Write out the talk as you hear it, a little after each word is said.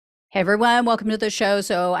Hey everyone, welcome to the show.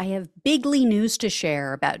 So, I have bigly news to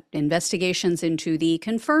share about investigations into the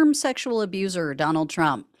confirmed sexual abuser, Donald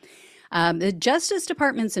Trump. The Justice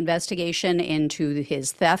Department's investigation into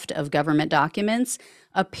his theft of government documents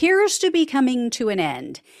appears to be coming to an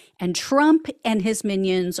end, and Trump and his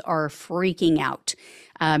minions are freaking out.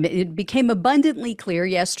 It became abundantly clear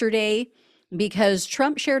yesterday because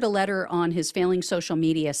Trump shared a letter on his failing social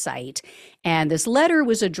media site, and this letter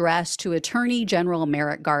was addressed to Attorney General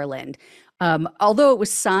Merrick Garland. Although it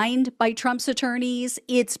was signed by Trump's attorneys,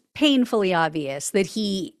 it's painfully obvious that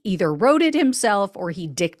he either wrote it himself or he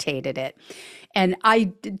dictated it. And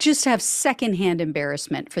I just have secondhand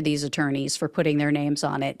embarrassment for these attorneys for putting their names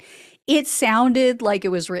on it. It sounded like it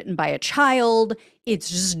was written by a child. It's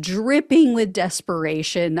just dripping with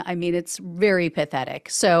desperation. I mean, it's very pathetic.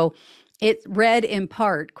 So it read in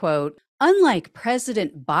part, quote, unlike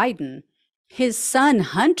President Biden, his son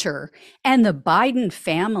Hunter, and the Biden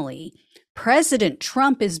family, President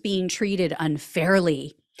Trump is being treated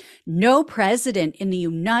unfairly. No president in the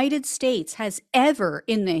United States has ever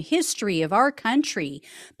in the history of our country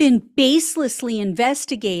been baselessly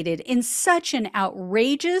investigated in such an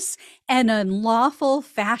outrageous and unlawful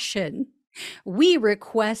fashion. We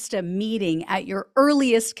request a meeting at your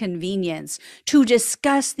earliest convenience to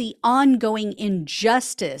discuss the ongoing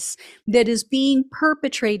injustice that is being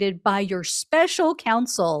perpetrated by your special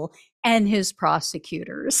counsel and his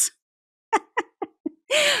prosecutors.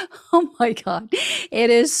 Oh my God. It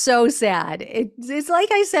is so sad. It's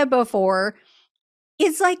like I said before,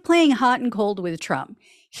 it's like playing hot and cold with Trump.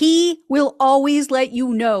 He will always let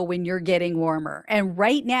you know when you're getting warmer. And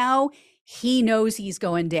right now, he knows he's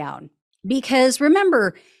going down. Because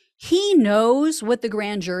remember, he knows what the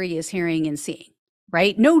grand jury is hearing and seeing,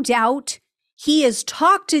 right? No doubt he has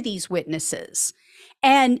talked to these witnesses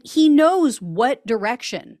and he knows what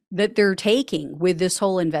direction that they're taking with this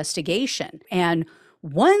whole investigation. And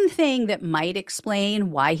one thing that might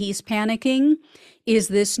explain why he's panicking is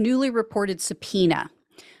this newly reported subpoena.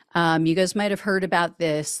 You guys might have heard about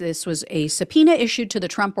this. This was a subpoena issued to the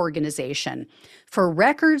Trump Organization for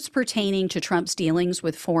records pertaining to Trump's dealings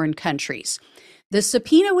with foreign countries. The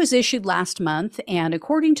subpoena was issued last month, and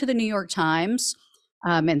according to the New York Times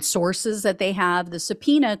and sources that they have, the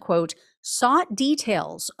subpoena, quote, sought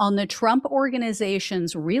details on the Trump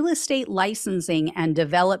Organization's real estate licensing and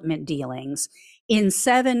development dealings in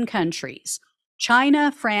 7 countries: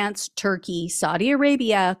 China, France, Turkey, Saudi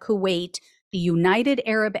Arabia, Kuwait, the United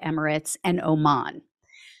Arab Emirates, and Oman.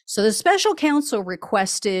 So the special counsel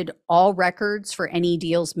requested all records for any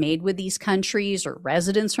deals made with these countries or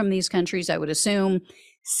residents from these countries, I would assume,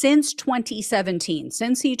 since 2017,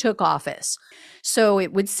 since he took office. So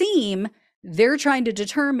it would seem they're trying to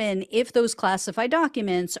determine if those classified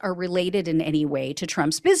documents are related in any way to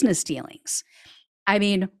Trump's business dealings. I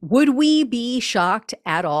mean, would we be shocked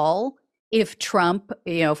at all if Trump,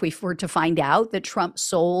 if we were to find out that Trump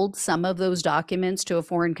sold some of those documents to a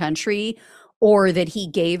foreign country or that he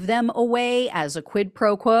gave them away as a quid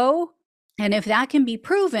pro quo? And if that can be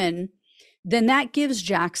proven, then that gives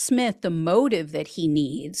Jack Smith the motive that he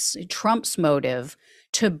needs, Trump's motive,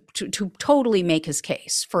 to totally make his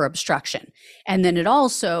case for obstruction. And then it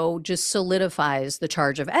also just solidifies the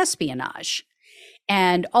charge of espionage.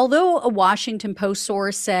 And although a Washington Post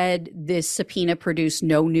source said this subpoena produced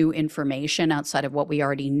no new information outside of what we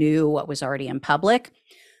already knew, what was already in public,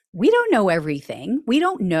 we don't know everything. We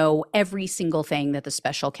don't know every single thing that the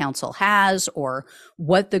special counsel has or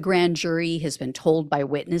what the grand jury has been told by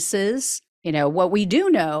witnesses. What we do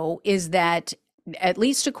know is that, at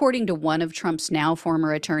least according to one of Trump's now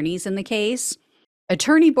former attorneys in the case,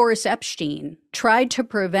 attorney Boris Epshteyn tried to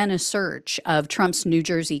prevent a search of Trump's New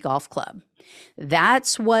Jersey golf club.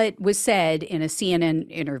 That's what was said in a CNN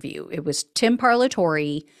interview. It was Tim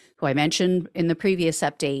Parlatore, who I mentioned in the previous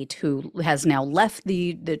update, who has now left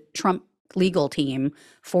the Trump legal team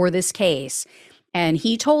for this case. And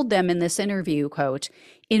he told them in this interview, quote,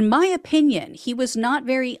 in my opinion, he was not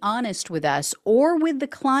very honest with us or with the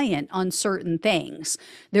client on certain things.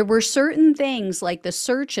 There were certain things like the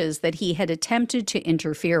searches that he had attempted to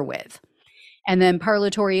interfere with. And then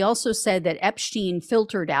Parlatore also said that Epshteyn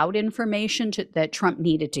filtered out information that Trump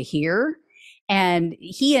needed to hear, and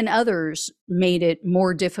he and others made it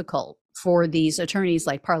more difficult for these attorneys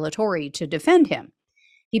like Parlatore to defend him.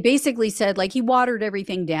 He basically said, like, he watered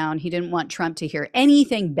everything down. He didn't want Trump to hear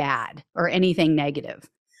anything bad or anything negative.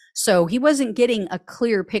 So he wasn't getting a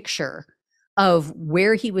clear picture of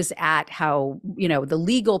where he was at, how, the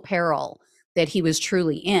legal peril that he was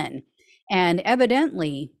truly in. And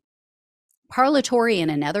evidently, Parlatore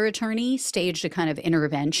and another attorney staged a kind of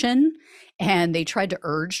intervention, and they tried to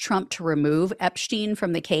urge Trump to remove Epstein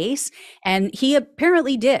from the case. And he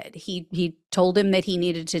apparently did. He told him that he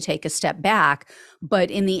needed to take a step back.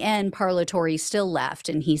 But in the end, Parlatore still left.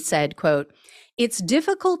 And he said, quote, "It's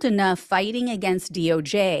difficult enough fighting against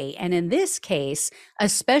DOJ, and in this case, a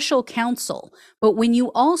special counsel. But when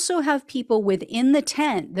you also have people within the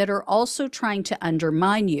tent that are also trying to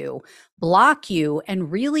undermine you, block you,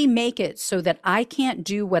 and really make it so that I can't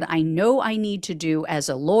do what I know I need to do as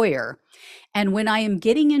a lawyer. And when I am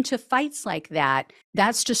getting into fights like that,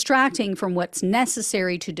 that's distracting from what's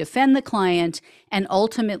necessary to defend the client and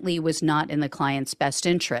ultimately was not in the client's best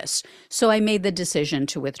interest. So I made the decision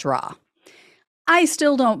to withdraw." I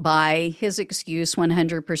still don't buy his excuse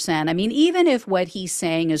 100%. I mean, even if what he's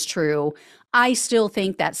saying is true, I still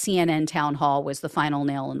think that CNN town hall was the final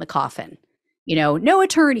nail in the coffin. You know, no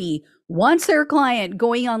attorney wants their client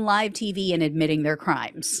going on live TV and admitting their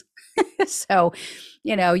crimes. So,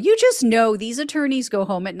 you know, you just know these attorneys go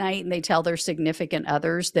home at night and they tell their significant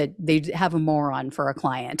others that they have a moron for a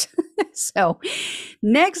client. So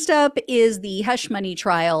next up is the hush money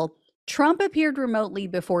trial. Trump appeared remotely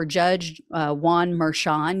before Judge Juan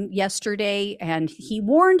Merchan yesterday, and he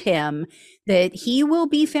warned him that he will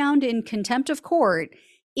be found in contempt of court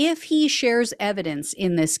if he shares evidence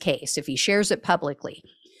in this case, if he shares it publicly.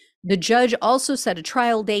 The judge also set a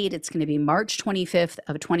trial date. It's going to be March 25th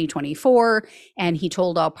of 2024. And he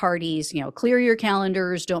told all parties, you know, clear your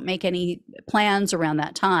calendars, don't make any plans around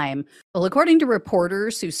that time. Well, according to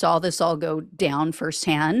reporters who saw this all go down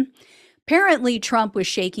firsthand, apparently Trump was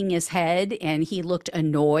shaking his head and he looked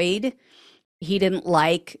annoyed. He didn't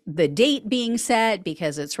like the date being set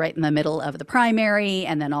because it's right in the middle of the primary.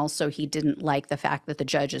 And then also he didn't like the fact that the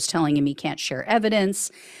judge is telling him he can't share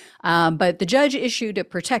evidence. But the judge issued a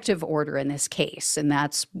protective order in this case. And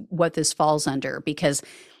that's what this falls under, because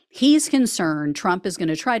he's concerned Trump is going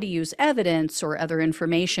to try to use evidence or other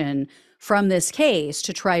information from this case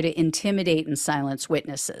to try to intimidate and silence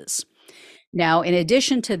witnesses. Now, in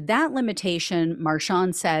addition to that limitation,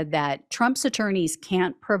 Merchan said that Trump's attorneys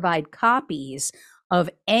can't provide copies of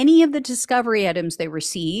any of the discovery items they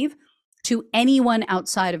receive to anyone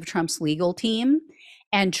outside of Trump's legal team.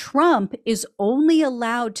 And Trump is only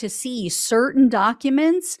allowed to see certain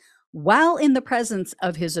documents while in the presence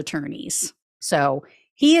of his attorneys. So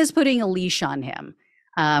he is putting a leash on him,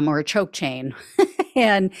 or a choke chain.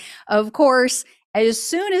 And of course, as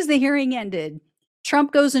soon as the hearing ended,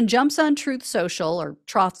 Trump goes and jumps on Truth Social, or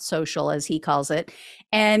Troth Social as he calls it,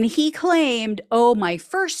 and he claimed, "Oh, my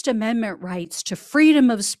First Amendment rights to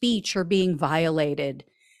freedom of speech are being violated."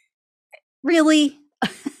 Really?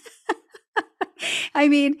 I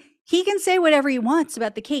mean, he can say whatever he wants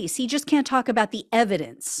about the case. He just can't talk about the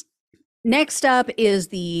evidence. Next up is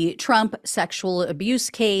the Trump sexual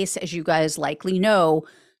abuse case. As you guys likely know,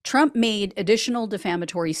 Trump made additional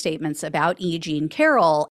defamatory statements about E. Jean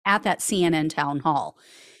Carroll at that CNN town hall.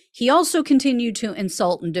 He also continued to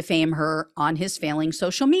insult and defame her on his failing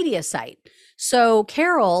social media site. So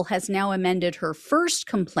Carroll has now amended her first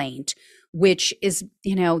complaint, which is,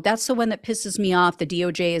 you know, that's the one that pisses me off. The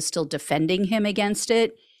DOJ is still defending him against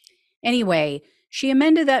it. Anyway, she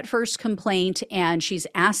amended that first complaint and she's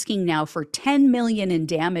asking now for $10 million in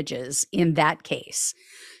damages in that case.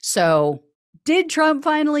 So did Trump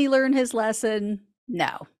finally learn his lesson?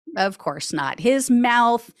 No, of course not. His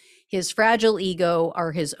mouth, his fragile ego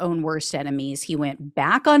are his own worst enemies. He went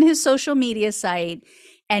back on his social media site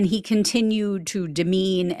and he continued to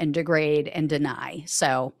demean and degrade and deny.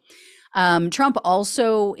 So Trump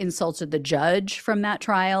also insulted the judge from that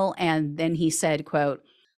trial. And then he said, quote,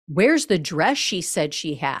 "Where's the dress she said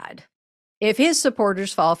she had?" If his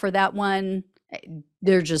supporters fall for that one,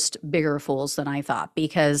 they're just bigger fools than I thought,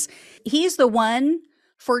 because he's the one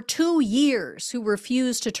for 2 years who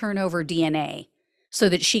refused to turn over DNA so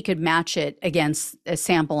that she could match it against a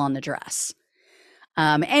sample on the dress.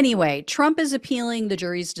 Anyway, Trump is appealing the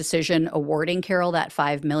jury's decision awarding Carroll that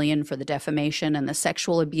 $5 million for the defamation and the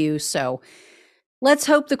sexual abuse. So let's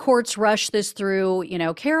hope the courts rush this through. You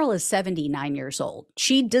know, Carroll is 79 years old.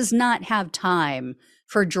 She does not have time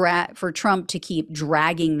for Trump to keep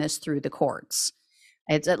dragging this through the courts.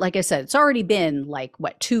 It's like I said, it's already been like,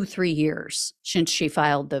 what, 2-3 years since she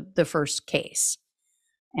filed the first case.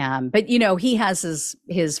 But, you know, he has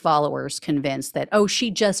his followers convinced that, oh,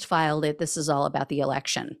 she just filed it. This is all about the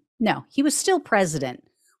election. No, he was still president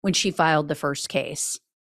when she filed the first case.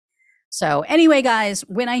 So anyway, guys,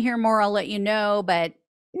 when I hear more, I'll let you know. But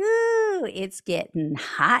ooh, it's getting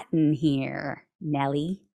hot in here,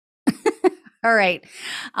 Nelly. All right.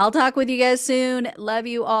 I'll talk with you guys soon. Love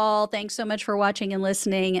you all. Thanks so much for watching and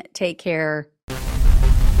listening. Take care.